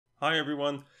Hi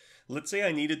everyone. Let's say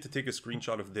I needed to take a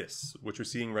screenshot of this, what you're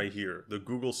seeing right here, the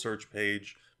Google search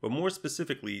page, but more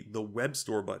specifically, the web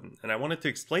store button. And I wanted to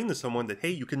explain to someone that,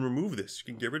 hey, you can remove this,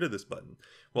 you can get rid of this button.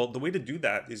 Well, the way to do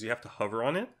that is you have to hover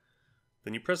on it,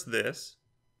 then you press this,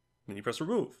 then you press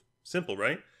remove. Simple,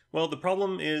 right? Well, the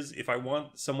problem is if I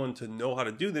want someone to know how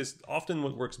to do this, often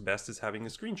what works best is having a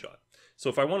screenshot.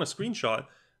 So if I want a screenshot,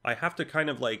 I have to kind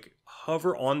of like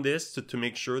hover on this to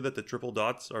make sure that the triple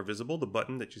dots are visible, the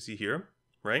button that you see here,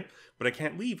 right? But I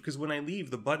can't leave because when I leave,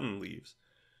 the button leaves.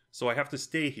 So I have to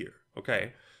stay here,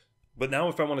 okay? But now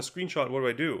if I want a screenshot,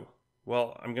 what do?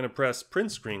 Well, I'm gonna press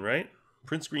print screen, right?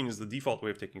 Print screen is the default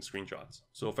way of taking screenshots.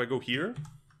 So if I go here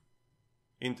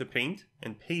into Paint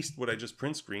and paste what I just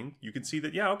print screened, you can see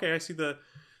that, yeah, okay, I see the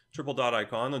triple dot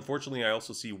icon. Unfortunately, I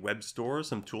also see web store,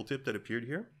 some tooltip that appeared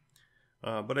here.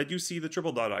 But I do see the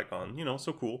triple dot icon, you know,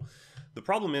 so cool. The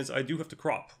problem is I do have to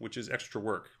crop, which is extra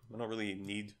work. I don't really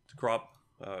need to crop.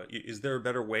 Is there a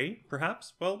better way,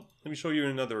 perhaps? Well, let me show you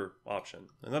another option.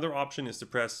 Another option is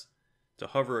to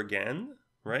hover again,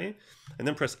 right? And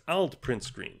then press Alt print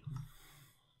screen.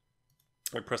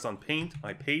 I press on Paint,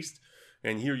 I paste,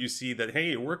 and here you see that,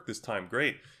 hey, it worked this time,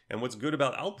 great. And what's good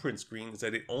about Alt print screen is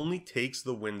that it only takes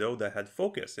the window that had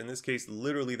focus. In this case,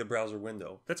 literally the browser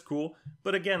window. That's cool,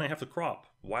 but again, I have to crop.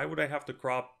 Why would I have to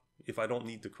crop if I don't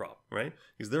need to crop, right?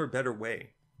 Is there a better way?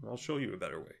 I'll show you a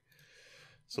better way.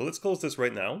 So let's close this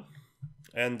right now.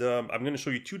 And I'm gonna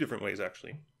show you two different ways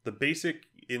actually. The basic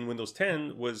in Windows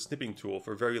 10 was Snipping tool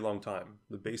for a very long time.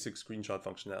 The basic screenshot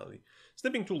functionality.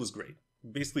 Snipping tool is great.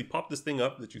 Basically pop this thing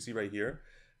up that you see right here.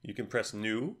 You can press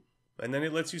new, and then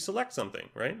it lets you select something,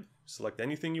 right? Select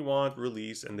anything you want,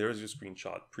 release, and there's your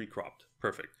screenshot, pre-cropped.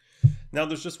 Perfect. Now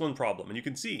there's just one problem, and you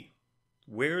can see,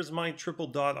 where's my triple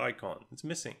dot icon? It's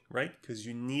missing, right? Because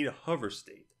you need a hover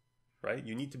state, right?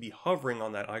 You need to be hovering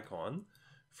on that icon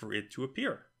for it to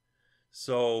appear.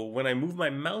 So when I move my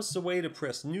mouse away to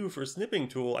press new for Snipping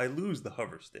tool, I lose the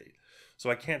hover state. So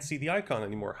I can't see the icon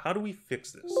anymore. How do we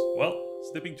fix this? Well,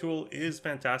 Snipping tool is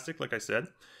fantastic, like I said.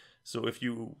 So if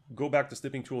you go back to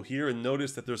Snipping tool here and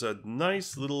notice that there's a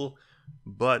nice little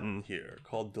button here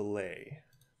called delay.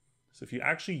 So if you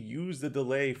actually use the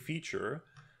delay feature,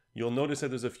 you'll notice that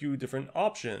there's a few different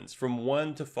options from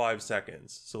 1 to 5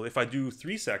 seconds. So if I do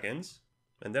 3 seconds,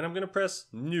 and then I'm going to press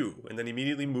new and then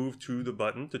immediately move to the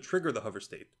button to trigger the hover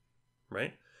state,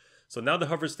 right? So now the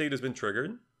hover state has been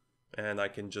triggered and I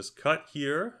can just cut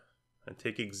here and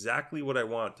take exactly what I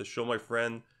want to show my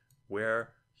friend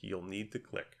where he'll need to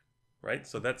click. Right?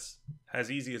 So that's as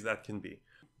easy as that can be.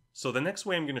 So the next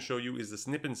way I'm going to show you is the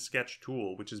Snip and Sketch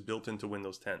tool, which is built into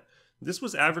Windows 10. This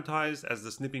was advertised as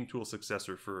the Snipping tool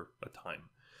successor for a time.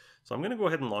 So I'm going to go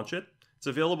ahead and launch it. It's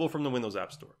available from the Windows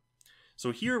App Store.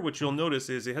 So here what you'll notice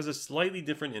is it has a slightly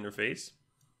different interface.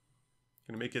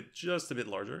 I'm going to make it just a bit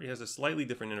larger. It has a slightly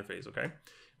different interface, okay?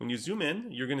 When you zoom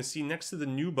in, you're going to see next to the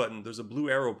new button, there's a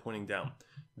blue arrow pointing down.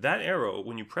 That arrow,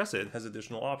 when you press it, has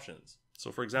additional options.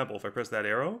 So for example, if I press that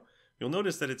arrow, you'll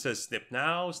notice that it says snip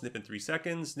now, snip in 3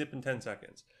 seconds, snip in 10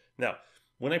 seconds. Now,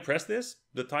 when I press this,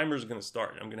 the timer is going to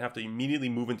start. I'm going to have to immediately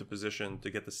move into position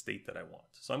to get the state that I want.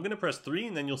 So I'm going to press 3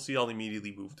 and then you'll see I'll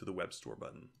immediately move to the web store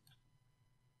button.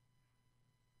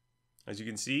 As you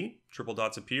can see, triple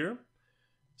dots appear,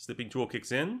 Snipping tool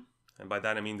kicks in, and by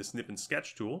that I mean the Snip and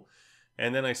Sketch tool.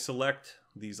 And then I select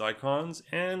these icons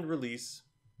and release,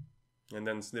 and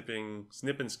then Snip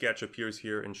and Sketch appears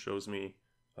here and shows me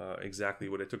exactly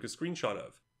what I took a screenshot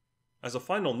of. As a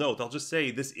final note, I'll just say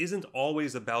this isn't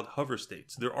always about hover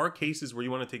states. There are cases where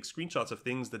you want to take screenshots of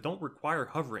things that don't require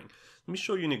hovering. Let me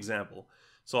show you an example.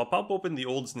 So I'll pop open the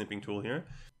old Snipping tool here.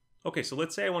 Okay, so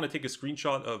let's say I want to take a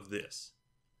screenshot of this.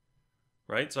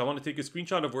 Right? So I want to take a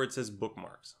screenshot of where it says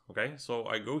bookmarks. Okay, so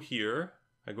I go here,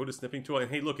 I go to Snipping tool, and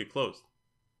hey, look, it closed.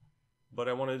 But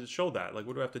I wanted to show that. Like,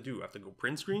 what do I have to do? I have to go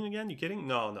print screen again? You kidding?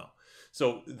 No.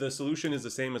 So the solution is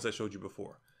the same as I showed you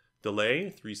before. Delay,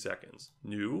 3 seconds.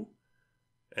 New.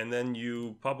 And then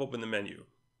you pop open the menu.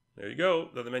 There you go.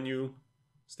 The menu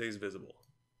stays visible.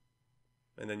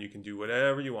 And then you can do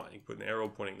whatever you want. You can put an arrow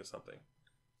pointing to something.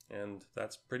 And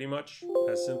that's pretty much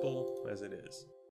as simple as it is.